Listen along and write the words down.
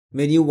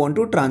When you want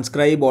to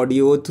transcribe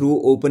audio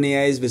through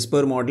OpenAI's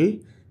Whisper model,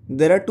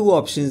 there are two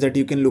options that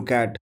you can look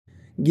at.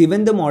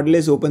 Given the model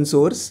is open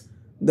source,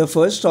 the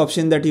first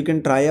option that you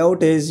can try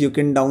out is you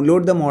can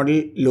download the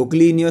model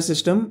locally in your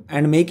system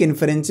and make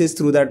inferences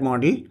through that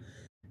model.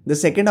 The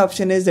second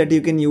option is that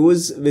you can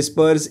use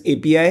Whisper's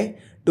API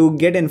to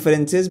get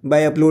inferences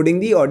by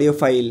uploading the audio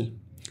file.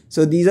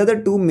 So these are the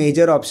two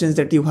major options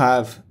that you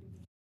have.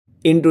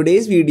 In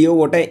today's video,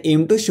 what I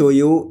aim to show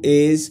you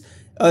is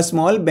a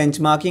small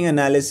benchmarking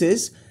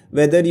analysis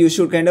whether you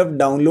should kind of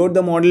download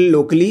the model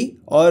locally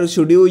or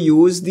should you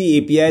use the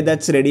API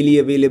that's readily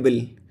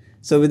available.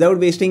 So without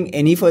wasting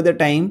any further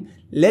time,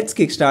 let's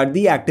kickstart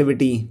the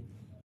activity.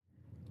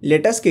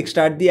 Let us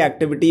kickstart the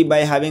activity by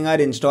having our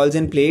installs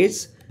in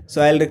place.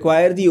 So I'll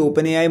require the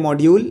OpenAI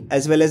module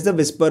as well as the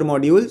Whisper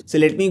module. So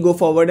let me go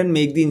forward and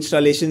make the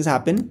installations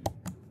happen.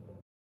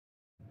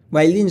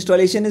 While the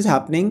installation is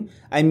happening,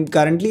 I'm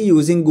currently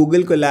using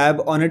Google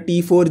Colab on a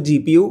T4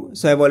 GPU.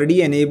 So I've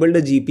already enabled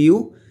a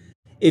GPU.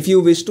 If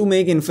you wish to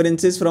make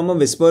inferences from a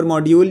Whisper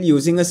module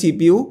using a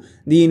CPU,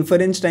 the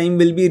inference time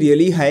will be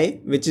really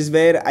high, which is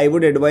where I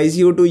would advise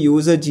you to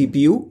use a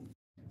GPU.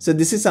 So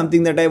this is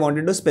something that I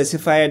wanted to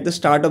specify at the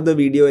start of the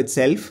video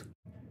itself.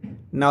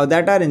 Now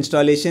that our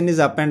installation is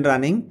up and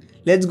running,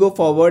 let's go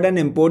forward and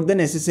import the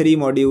necessary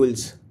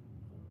modules.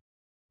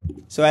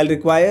 So I'll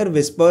require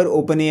Whisper,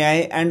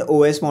 OpenAI and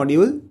OS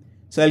module.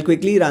 So I'll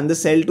quickly run the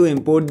cell to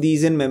import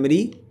these in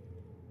memory.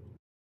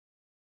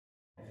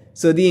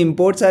 So the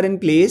imports are in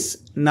place.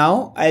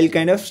 Now I'll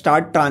kind of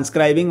start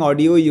transcribing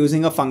audio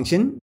using a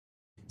function.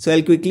 So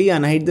I'll quickly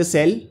unhide the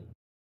cell.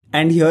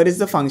 And here is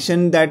the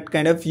function that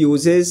kind of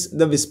uses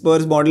the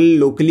Whisper's model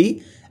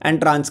locally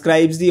and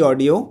transcribes the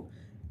audio.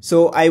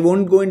 So I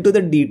won't go into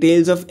the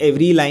details of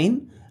every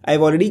line.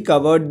 I've already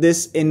covered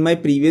this in my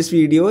previous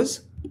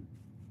videos.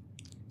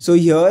 So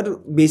here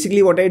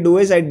basically what I do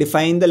is I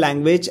define the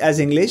language as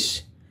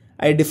English.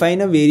 I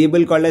define a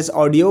variable called as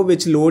audio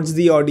which loads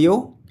the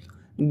audio.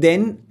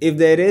 Then if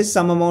there is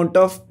some amount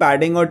of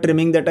padding or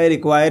trimming that I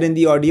require in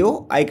the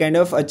audio, I kind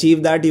of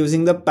achieve that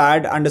using the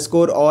pad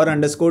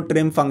 _or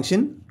 _trim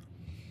function.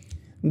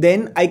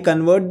 Then I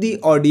convert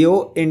the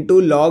audio into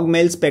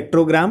log-mel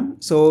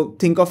spectrogram. So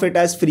think of it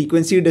as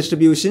frequency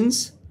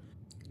distributions.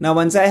 Now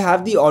once I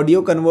have the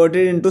audio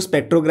converted into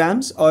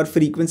spectrograms or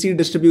frequency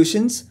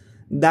distributions,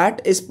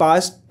 that is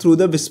passed through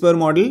the Whisper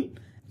model.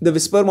 The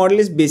Whisper model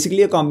is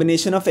basically a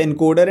combination of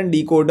encoder and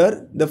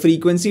decoder. The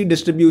frequency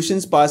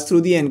distributions pass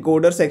through the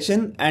encoder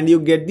section and you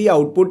get the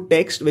output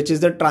text, which is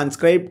the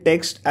transcribed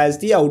text, as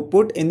the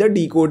output in the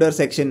decoder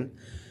section.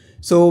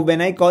 So when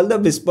I call the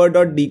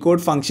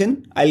whisper.decode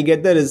function, I'll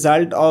get the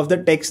result of the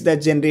text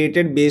that's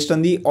generated based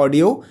on the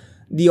audio.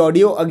 The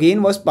audio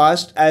again was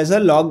passed as a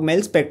log-mel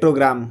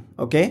spectrogram.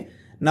 Okay.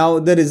 Now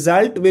the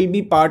result will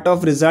be part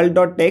of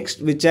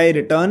result.text, which I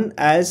return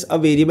as a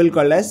variable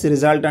called as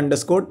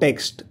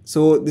result_text.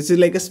 So this is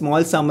like a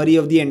small summary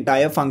of the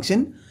entire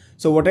function.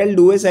 So what I'll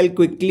do is I'll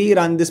quickly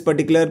run this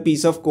particular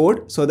piece of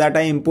code so that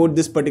I import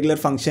this particular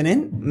function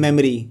in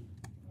memory.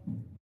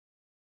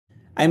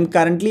 I'm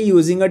currently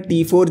using a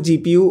T4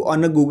 GPU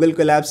on a Google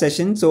Colab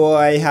session, so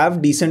I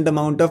have decent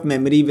amount of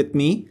memory with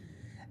me.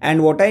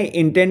 And what I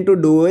intend to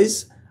do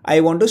is I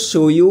want to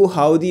show you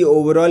how the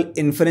overall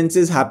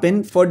inferences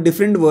happen for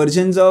different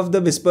versions of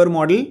the Whisper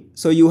model.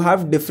 So you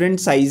have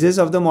different sizes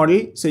of the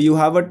model. So you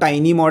have a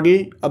tiny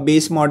model, a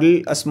base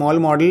model, a small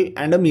model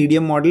and a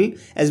medium model,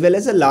 as well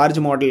as a large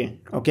model.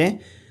 Okay.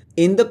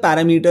 In the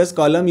parameters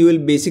column, you will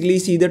basically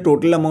see the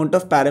total amount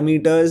of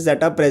parameters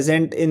that are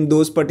present in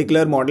those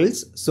particular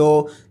models.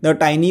 So the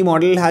tiny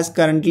model has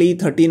currently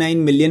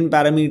 39 million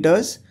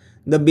parameters.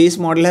 The base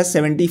model has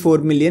 74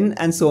 million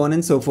and so on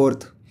and so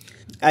forth.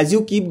 As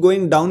you keep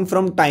going down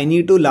from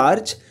tiny to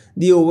large,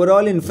 the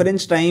overall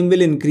inference time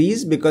will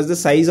increase because the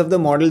size of the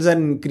models are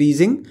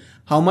increasing.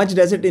 How much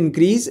does it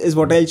increase is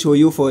what I'll show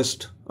you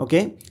first.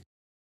 Okay.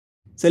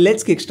 So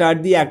let's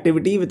kickstart the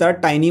activity with our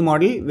tiny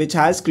model, which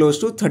has close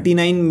to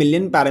 39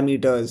 million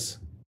parameters.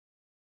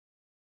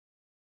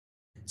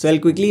 So I'll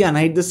quickly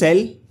unhide the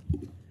cell.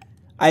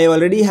 I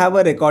already have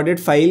a recorded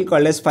file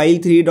called as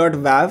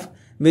file3.wav,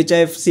 which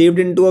I've saved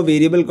into a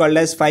variable called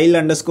as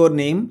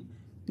file_name.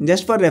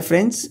 Just for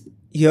reference,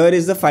 here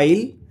is the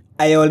file.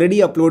 I already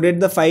uploaded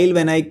the file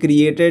when I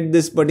created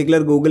this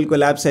particular Google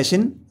Colab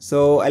session.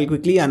 So I'll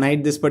quickly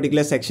unhide this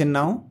particular section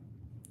now.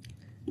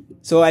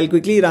 So I'll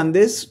quickly run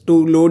this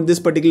to load this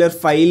particular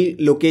file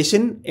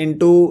location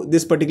into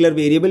this particular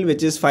variable,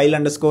 which is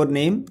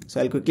file_name.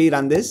 So I'll quickly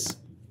run this.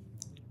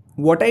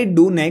 What I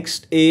do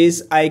next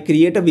is I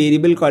create a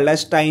variable called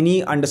as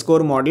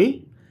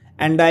tiny_model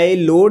and I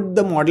load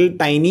the model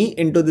tiny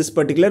into this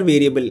particular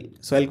variable.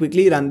 So I'll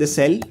quickly run this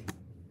cell.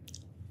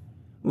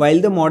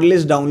 While the model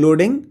is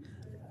downloading,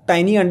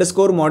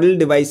 tiny_model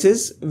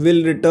devices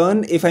will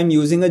return if I'm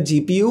using a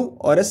GPU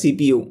or a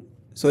CPU.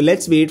 So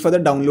let's wait for the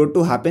download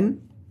to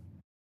happen.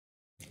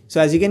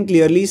 So as you can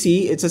clearly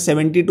see, it's a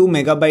 72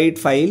 megabyte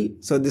file.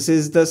 So this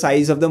is the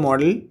size of the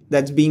model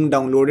that's being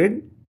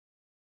downloaded.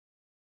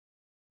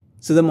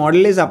 So the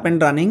model is up and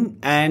running,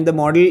 and the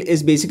model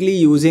is basically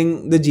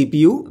using the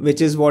GPU, which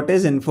is what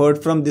is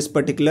inferred from this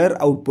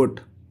particular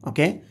output.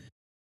 Okay.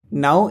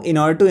 Now, in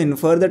order to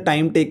infer the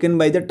time taken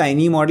by the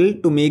tiny model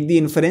to make the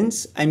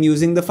inference, I'm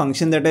using the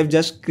function that I've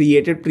just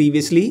created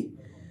previously.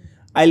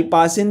 I'll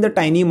pass in the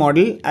tiny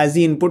model as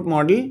the input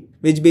model,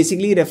 which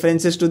basically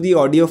references to the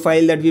audio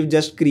file that we've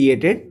just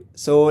created.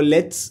 So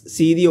let's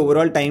see the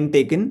overall time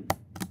taken.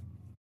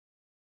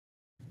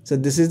 So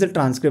this is the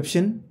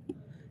transcription.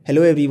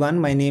 Hello everyone,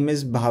 my name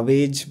is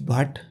Bhawej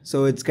Bhatt.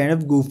 So it's kind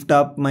of goofed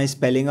up my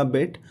spelling a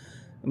bit,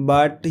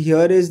 but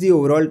here is the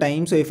overall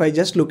time. So if I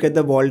just look at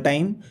the wall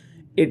time,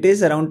 it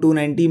is around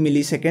 290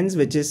 milliseconds,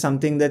 which is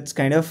something that's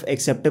kind of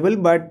acceptable,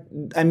 but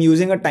I'm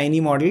using a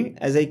tiny model.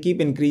 As I keep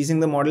increasing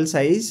the model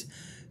size,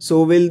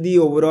 so will the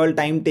overall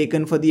time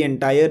taken for the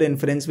entire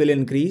inference will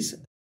increase.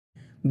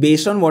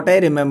 Based on what I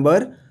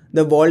remember,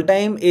 the wall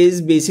time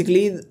is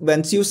basically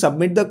once you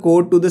submit the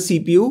code to the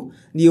CPU,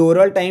 the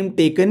overall time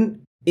taken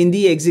in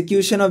the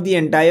execution of the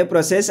entire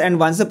process, and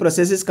once the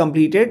process is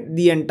completed,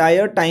 the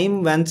entire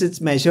time once it's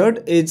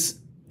measured, it's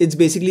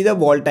basically the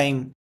wall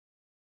time.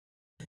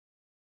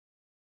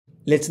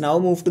 Let's now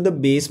move to the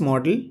base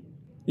model.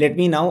 Let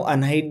me now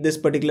unhide this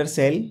particular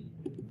cell.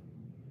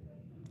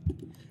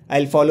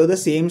 I'll follow the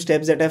same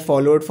steps that I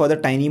followed for the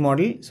tiny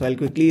model. So I'll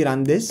quickly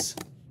run this.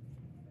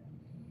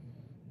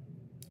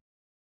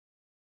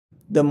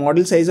 The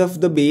model size of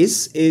the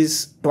base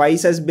is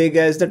twice as big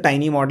as the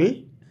tiny model.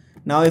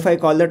 Now if I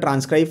call the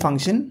transcribe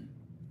function,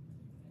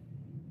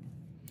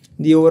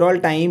 the overall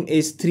time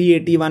is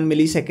 381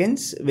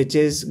 milliseconds, which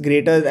is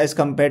greater as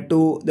compared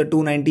to the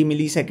 290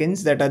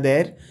 milliseconds that are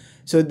there.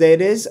 So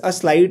there is a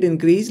slight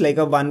increase, like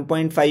a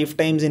 1.5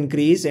 times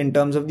increase in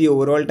terms of the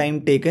overall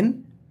time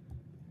taken.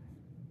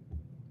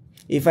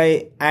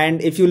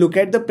 If you look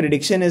at the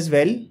prediction as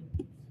well,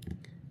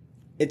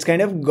 it's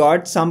kind of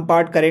got some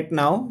part correct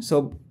now.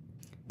 So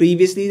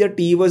previously the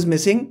T was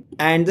missing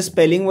and the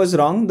spelling was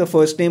wrong. The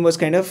first name was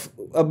kind of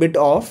a bit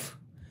off.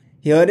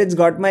 Here it's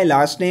got my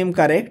last name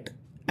correct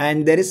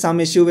and there is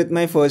some issue with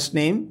my first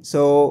name.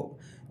 So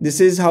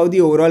this is how the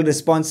overall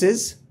response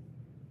is.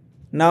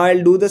 Now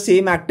I'll do the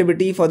same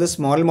activity for the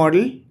small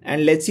model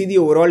and let's see the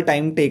overall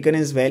time taken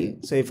as well.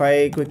 So if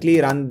I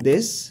quickly run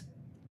this,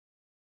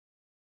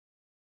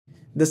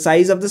 the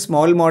size of the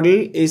small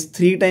model is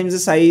 3 times the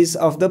size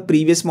of the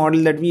previous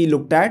model that we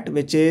looked at,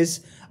 which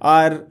is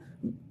our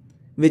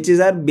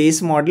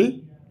base model.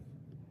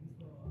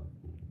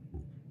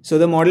 So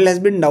the model has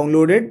been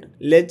downloaded.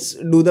 Let's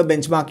do the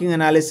benchmarking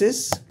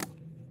analysis.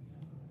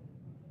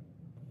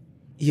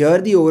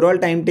 Here the overall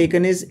time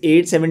taken is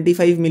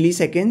 875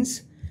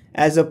 milliseconds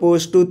as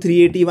opposed to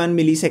 381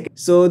 milliseconds.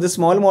 So the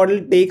small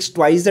model takes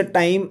twice the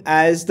time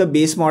as the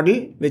base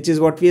model, which is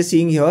what we are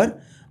seeing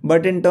here.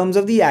 But in terms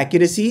of the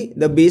accuracy,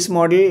 the base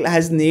model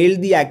has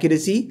nailed the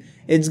accuracy.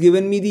 It's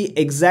given me the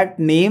exact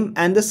name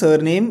and the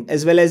surname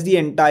as well as the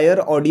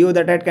entire audio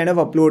that I had kind of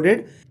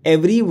uploaded.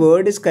 Every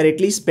word is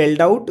correctly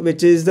spelled out,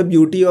 which is the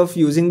beauty of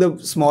using the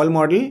small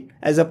model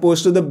as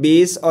opposed to the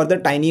base or the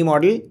tiny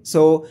model.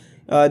 So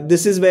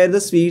this is where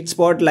the sweet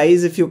spot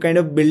lies. If you're kind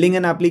of building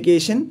an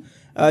application,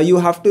 you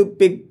have to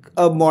pick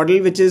a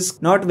model which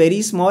is not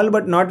very small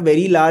but not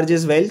very large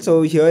as well.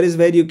 So here is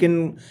where you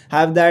can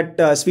have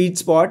that sweet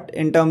spot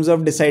in terms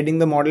of deciding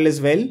the model as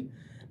well.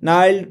 Now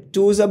I'll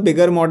choose a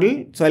bigger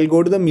model. So I'll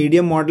go to the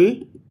medium model.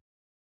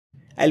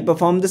 I'll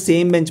perform the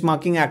same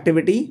benchmarking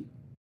activity.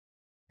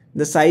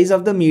 The size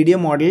of the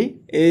medium model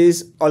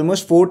is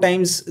almost 4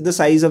 times the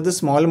size of the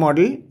small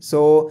model.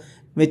 So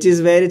which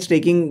is where it's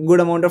taking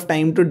good amount of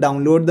time to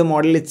download the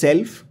model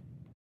itself.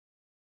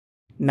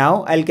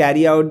 Now I'll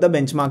carry out the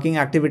benchmarking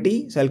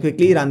activity. So I'll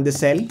quickly run this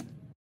cell.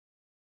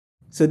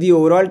 So the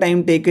overall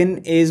time taken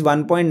is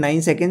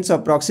 1.9 seconds. So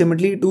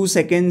approximately 2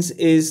 seconds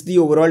is the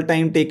overall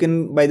time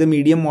taken by the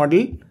medium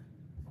model.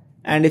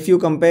 And if you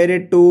compare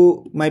it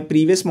to my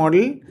previous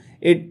model,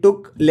 it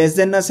took less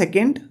than a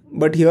second,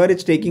 but here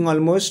it's taking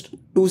almost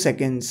 2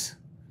 seconds.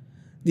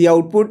 The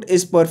output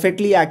is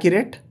perfectly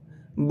accurate,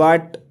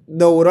 but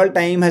the overall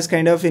time has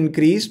kind of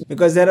increased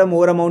because there are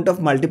more amount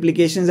of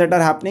multiplications that are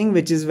happening,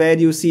 which is where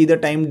you see the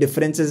time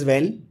difference as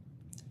well.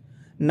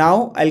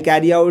 Now I'll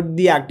carry out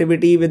the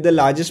activity with the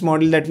largest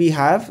model that we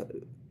have,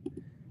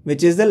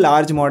 which is the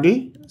large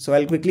model. So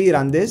I'll quickly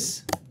run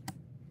this.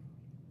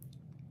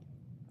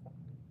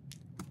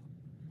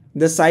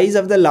 The size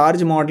of the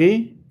large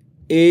model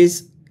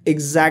is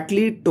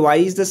exactly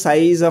twice the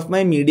size of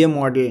my medium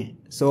model.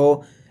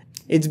 So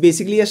it's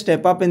basically a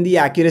step up in the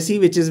accuracy,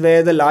 which is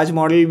where the large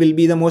model will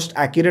be the most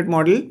accurate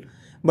model.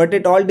 But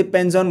it all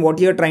depends on what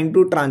you're trying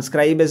to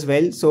transcribe as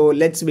well. So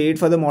let's wait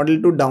for the model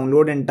to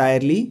download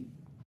entirely.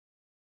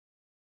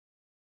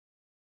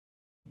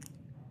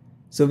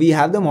 So we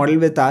have the model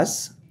with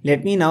us.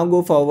 Let me now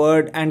go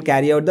forward and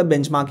carry out the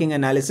benchmarking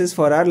analysis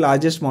for our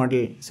largest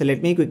model. So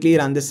let me quickly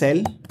run the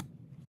cell.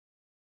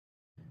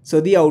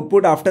 So the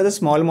output after the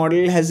small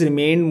model has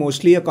remained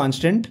mostly a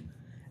constant.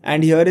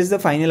 And here is the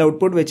final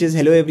output, which is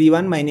hello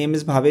everyone, my name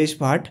is Bhavesh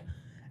Bhatt.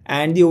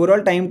 and the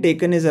overall time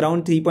taken is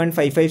around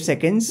 3.55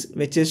 seconds,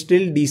 which is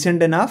still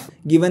decent enough.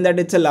 Given that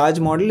it's a large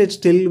model, it's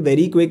still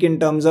very quick in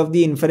terms of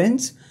the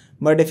inference.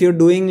 But if you're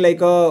doing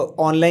like a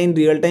online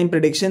real-time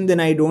prediction, then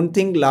I don't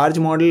think large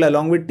model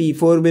along with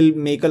T4 will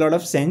make a lot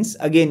of sense.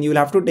 Again, you'll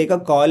have to take a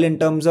call in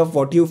terms of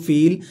what you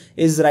feel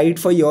is right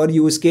for your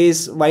use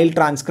case while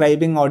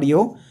transcribing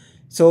audio.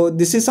 So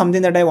this is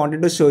something that I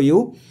wanted to show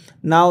you.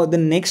 Now, the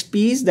next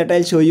piece that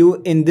I'll show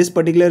you in this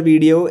particular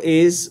video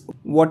is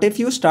what if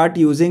you start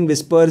using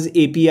Whisper's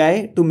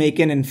API to make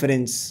an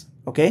inference?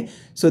 Okay,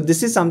 so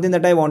this is something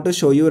that I want to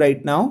show you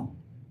right now.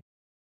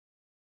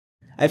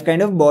 I've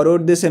kind of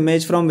borrowed this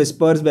image from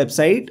Whisper's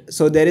website.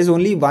 So there is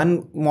only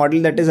one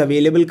model that is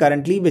available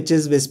currently, which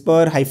is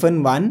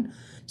Whisper-1.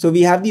 So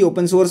we have the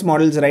open source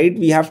models, right?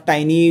 We have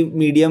tiny,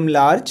 medium,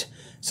 large.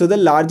 So the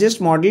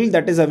largest model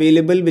that is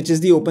available, which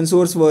is the open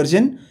source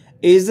version,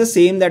 is the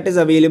same that is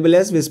available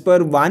as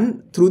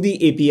Whisper-1 through the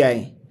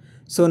API.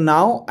 So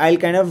now I'll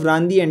kind of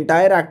run the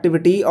entire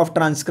activity of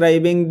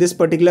transcribing this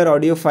particular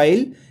audio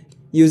file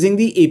using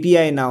the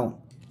API now.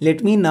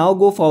 Let me now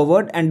go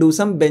forward and do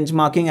some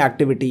benchmarking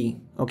activity.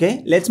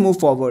 Okay, let's move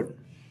forward.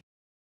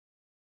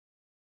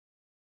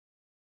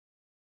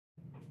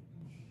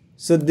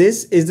 So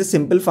this is the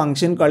simple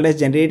function called as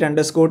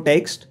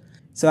generate_text.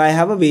 So I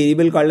have a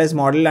variable called as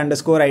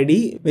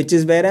model_id, which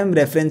is where I'm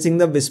referencing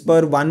the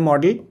Whisper-1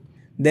 model.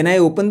 Then I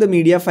open the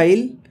media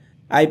file.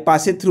 I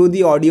pass it through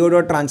the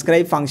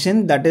audio.transcribe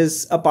function that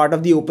is a part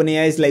of the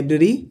OpenAI's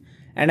library,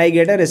 and I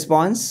get a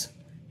response.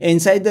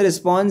 Inside the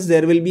response,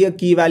 there will be a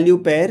key value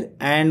pair,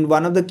 and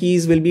one of the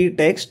keys will be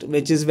text,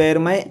 which is where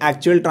my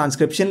actual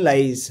transcription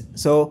lies.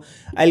 So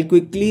I'll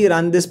quickly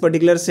run this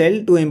particular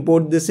cell to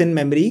import this in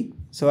memory.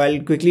 So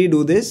I'll quickly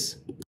do this.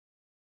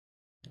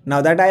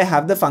 Now that I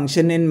have the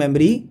function in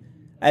memory,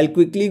 I'll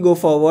quickly go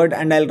forward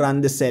and I'll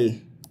run this cell.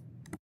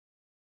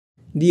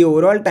 The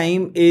overall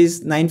time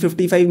is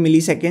 955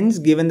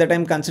 milliseconds, given that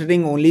I'm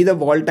considering only the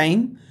wall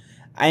time.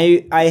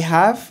 I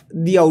have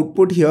the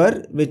output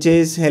here, which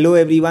is hello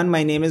everyone,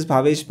 my name is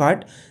Bhavesh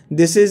Bhatt.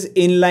 This is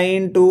in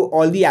line to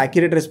all the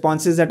accurate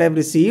responses that I've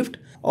received.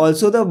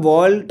 Also, the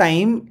wall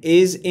time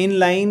is in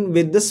line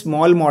with the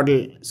small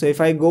model. So if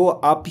I go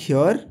up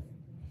here,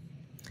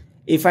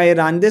 if I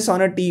run this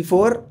on a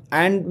T4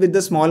 and with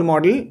the small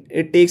model,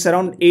 it takes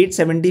around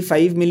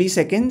 875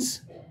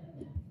 milliseconds.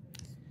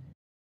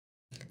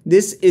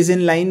 This is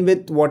in line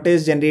with what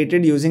is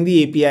generated using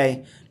the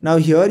API. Now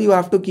here you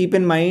have to keep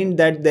in mind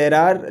that there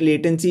are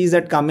latencies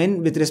that come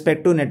in with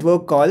respect to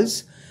network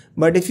calls.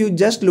 But if you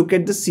just look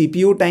at the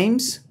CPU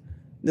times,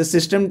 the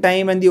system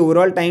time and the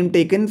overall time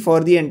taken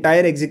for the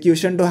entire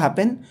execution to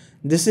happen,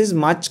 this is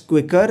much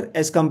quicker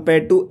as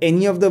compared to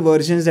any of the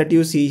versions that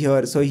you see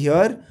here. So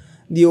here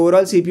the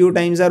overall CPU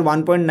times are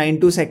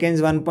 1.92 seconds,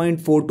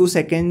 1.42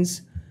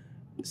 seconds,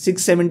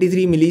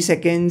 673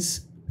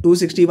 milliseconds,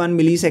 261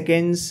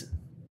 milliseconds.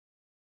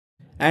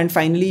 And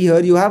finally here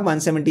you have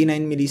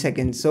 179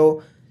 milliseconds.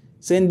 So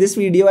in this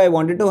video, I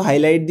wanted to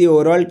highlight the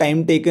overall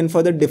time taken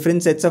for the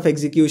different sets of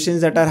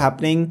executions that are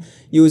happening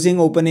using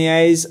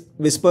OpenAI's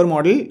Whisper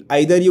model.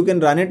 Either you can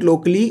run it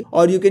locally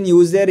or you can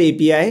use their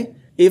API.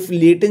 If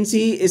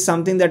latency is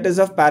something that is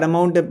of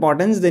paramount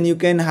importance, then you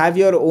can have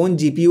your own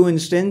GPU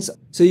instance.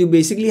 So you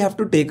basically have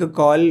to take a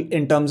call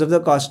in terms of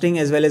the costing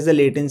as well as the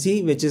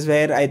latency, which is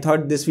where I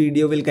thought this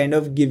video will kind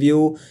of give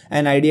you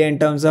an idea in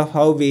terms of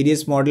how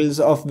various models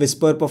of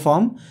Whisper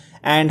perform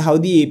and how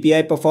the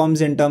API performs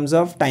in terms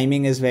of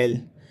timing as well.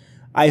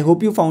 I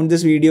hope you found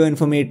this video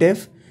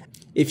informative.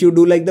 If you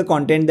do like the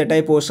content that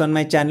I post on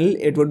my channel,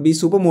 it would be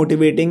super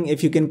motivating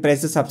if you can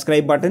press the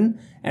subscribe button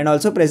and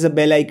also press the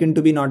bell icon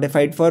to be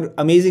notified for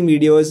amazing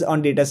videos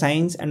on data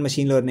science and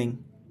machine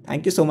learning.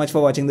 Thank you so much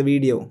for watching the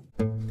video.